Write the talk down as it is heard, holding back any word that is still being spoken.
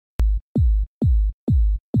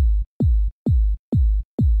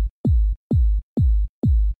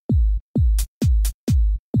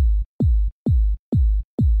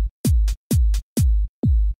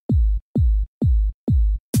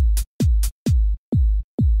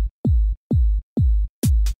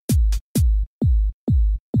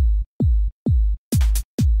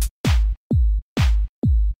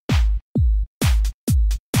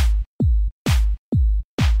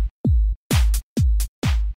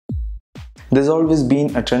There's always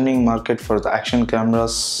been a trending market for the action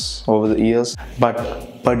cameras over the years, but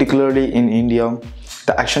particularly in India,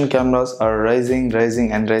 the action cameras are rising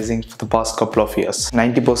for the past couple of years.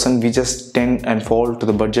 90% we just tend and fall to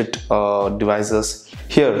the budget devices.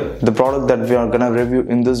 Here, the product that we are gonna review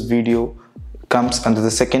in this video comes under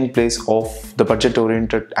the second place of the budget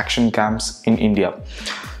oriented action cams in India.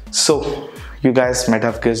 So you guys might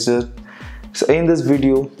have guessed it. So in this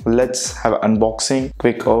video, let's have an unboxing,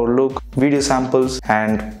 quick overlook, video samples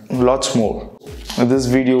and lots more. This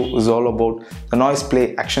video is all about the Noise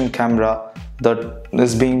Play action camera that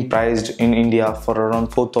is being priced in India for around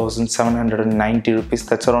 4,790 rupees.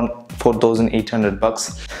 That's around 4,800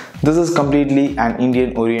 bucks. This is completely an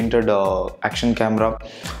Indian oriented action camera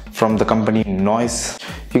from the company Noise.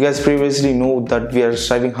 You guys previously know that we are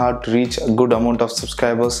striving hard to reach a good amount of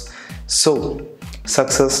subscribers. So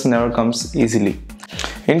success never comes easily.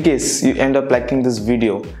 In case you end up liking this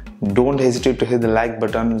video, don't hesitate to hit the like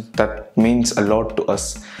button. That means a lot to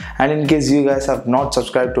us. And in case you guys have not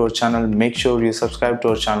subscribed to our channel, make sure you subscribe to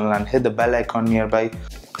our channel and hit the bell icon nearby,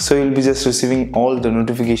 so you'll be just receiving all the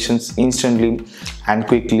notifications instantly and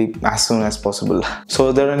quickly as soon as possible. So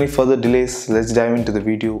without any further delays, let's dive into the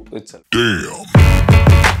video itself. Damn.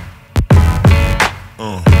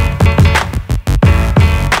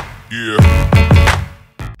 Yeah.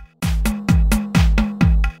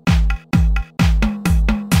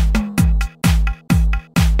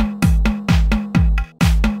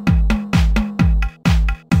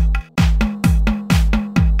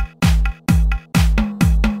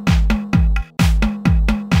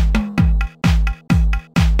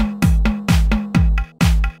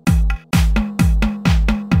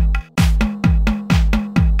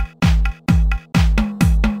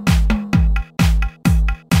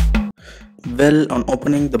 Well, on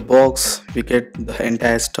opening the box, we get the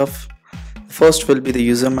entire stuff. First will be the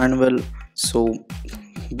user manual, so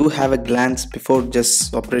do have a glance before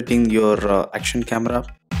just operating your action camera.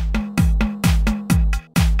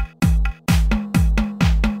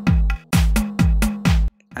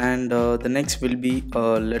 And the next will be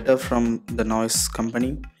a letter from the Noise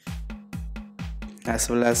company,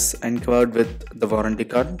 as well as enclosed with the warranty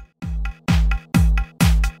card.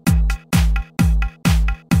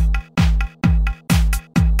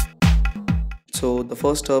 So the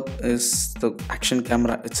first up is the action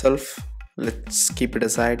camera itself. Let's keep it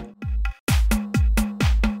aside.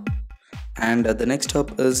 And the next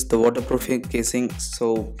up is the waterproofing casing.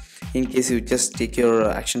 So in case you just take your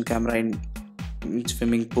action camera in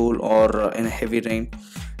swimming pool or in a heavy rain,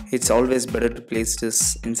 it's always better to place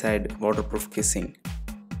this inside waterproof casing.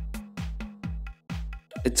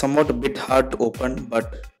 It's somewhat a bit hard to open,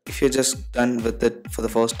 but if you're just done with it for the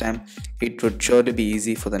first time, it would surely be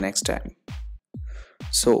easy for the next time.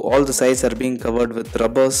 So all the sides are being covered with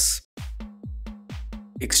rubbers,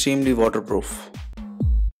 extremely waterproof.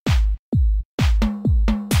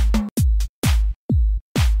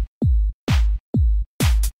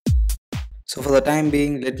 So for the time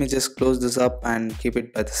being, let me just close this up and keep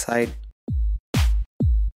it by the side.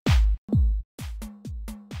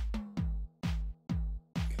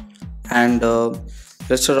 And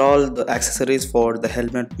rest are all the accessories for the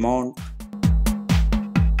helmet mount.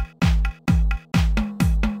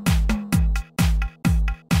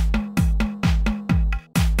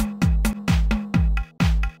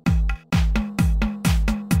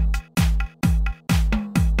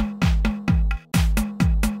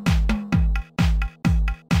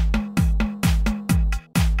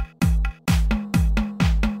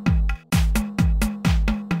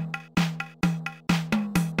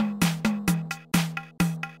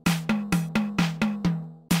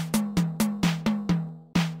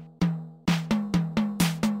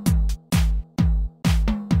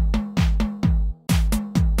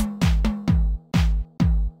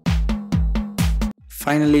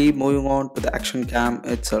 Finally, moving on to the action cam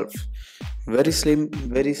itself. Very slim,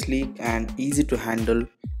 very sleek and easy to handle.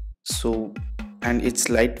 So, and it's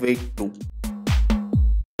lightweight too.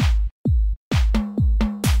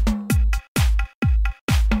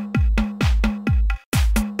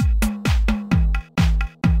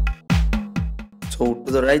 So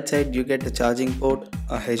to the right side you get a charging port,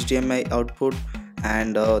 a HDMI output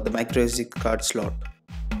and the micro SD card slot.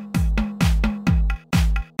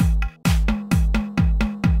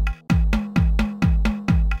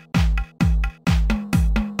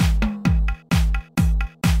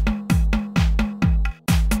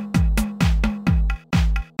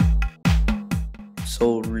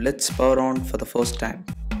 So let's power on for the first time.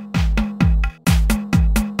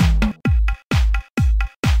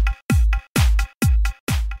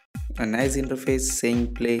 A nice interface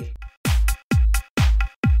saying play.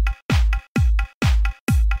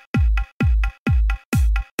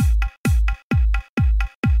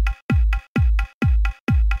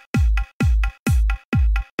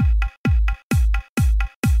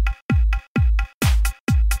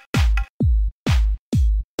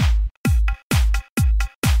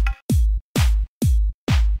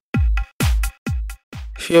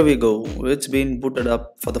 Here we go, it's been booted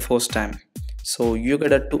up for the first time. So you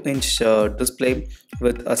get a 2-inch display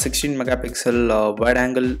with a 16 megapixel wide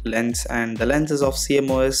angle lens, and the lens is of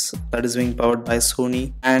CMOS that is being powered by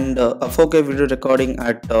Sony, and a 4K video recording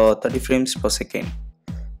at 30 frames per second.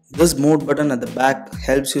 This mode button at the back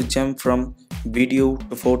helps you jump from video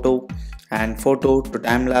to photo and photo to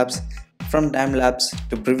time lapse, from time lapse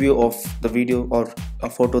to preview of the video or a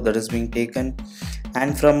photo that is being taken,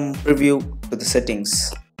 and from preview to the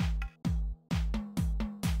settings.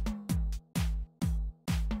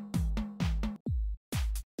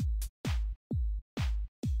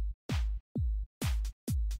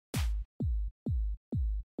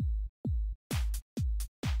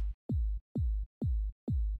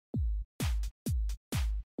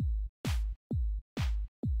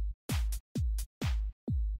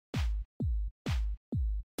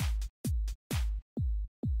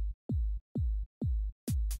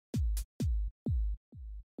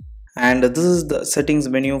 And this is the settings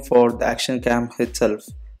menu for the action cam itself.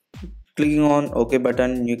 Clicking on OK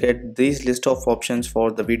button, you get this list of options for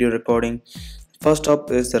the video recording. First up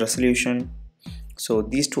is the resolution. So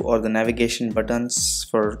these two are the navigation buttons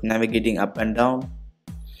for navigating up and down,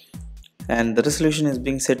 and the resolution is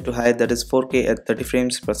being set to high, that is 4K at 30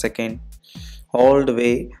 frames per second, all the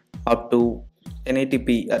way up to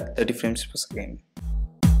 1080p at 30 frames per second.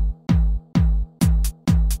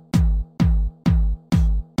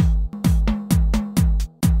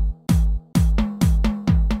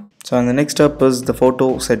 So and the next up is the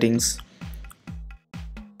photo settings.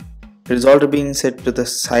 It is already being set to the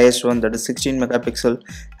highest one, that is 16 megapixel,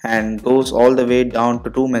 and goes all the way down to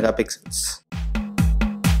 2 megapixels.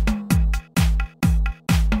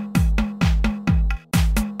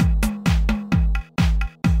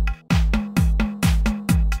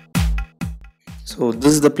 So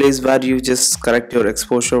this is the place where you just correct your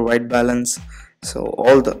exposure, white balance, so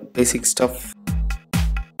all the basic stuff.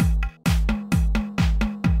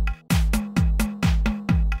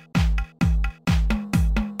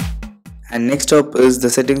 And next up is the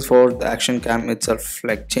settings for the action cam itself,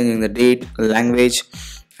 like changing the date, language,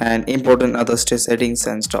 and important other settings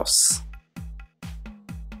and stuffs.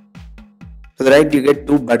 To the right you get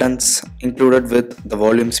two buttons included with the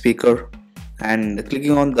volume speaker, and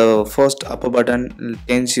clicking on the first upper button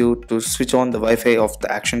tells you to switch on the Wi-Fi of the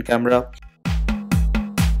action camera.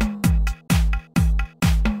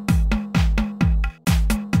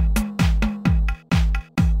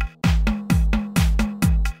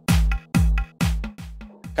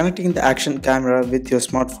 Connecting the action camera with your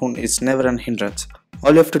smartphone is never an hindrance.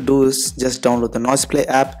 All you have to do is just download the Noise Play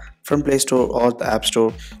app from Play Store or the App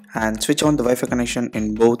Store and switch on the Wi-Fi connection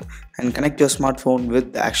in both and connect your smartphone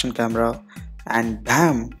with the action camera, and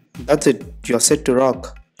bam, that's it, you're set to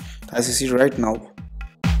rock, as you see right now.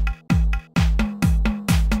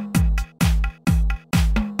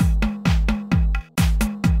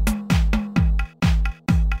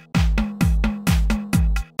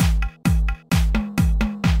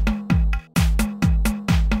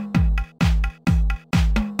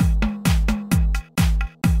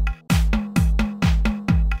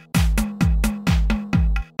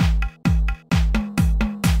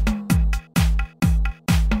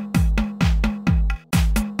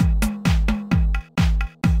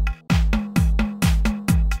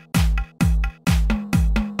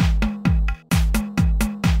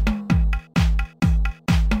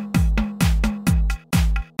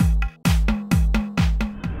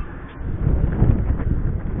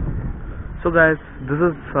 So guys,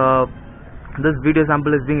 this video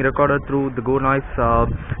sample is being recorded through the Go Noise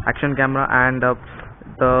action camera, and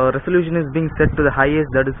the resolution is being set to the highest,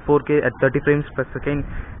 that is 4K at 30 frames per second,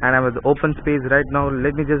 and I'm at the open space right now.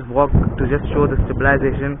 Let me just walk to just show the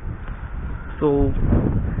stabilization. So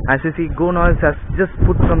as you see, Go Noise has just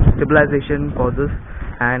put some stabilization for this,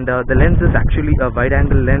 and the lens is actually a wide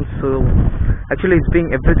angle lens, so actually it's being,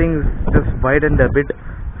 everything is just widened a bit.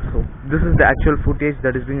 So this is the actual footage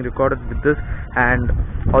that is being recorded with this, and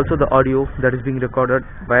also the audio that is being recorded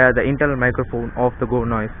via the internal microphone of the Go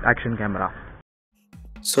Noise action camera.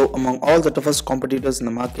 So among all the toughest competitors in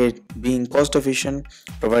the market, being cost efficient,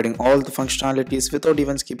 providing all the functionalities without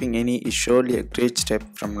even skipping any is surely a great step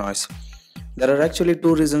from Noise. There are actually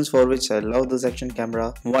two reasons for which I love this action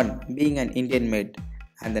camera. One being an Indian made,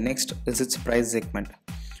 and the next is its price segment.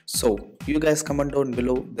 So you guys comment down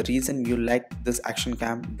below the reason you like this action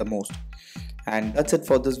cam the most. And that's it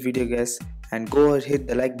for this video guys, and go ahead, hit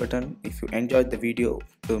the like button if you enjoyed the video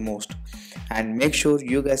the most, and make sure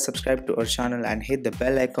you guys subscribe to our channel and hit the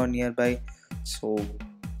bell icon nearby. So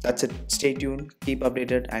that's it, stay tuned, keep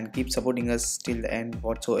updated, and keep supporting us till the end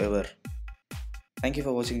whatsoever. Thank you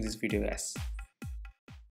for watching this video guys.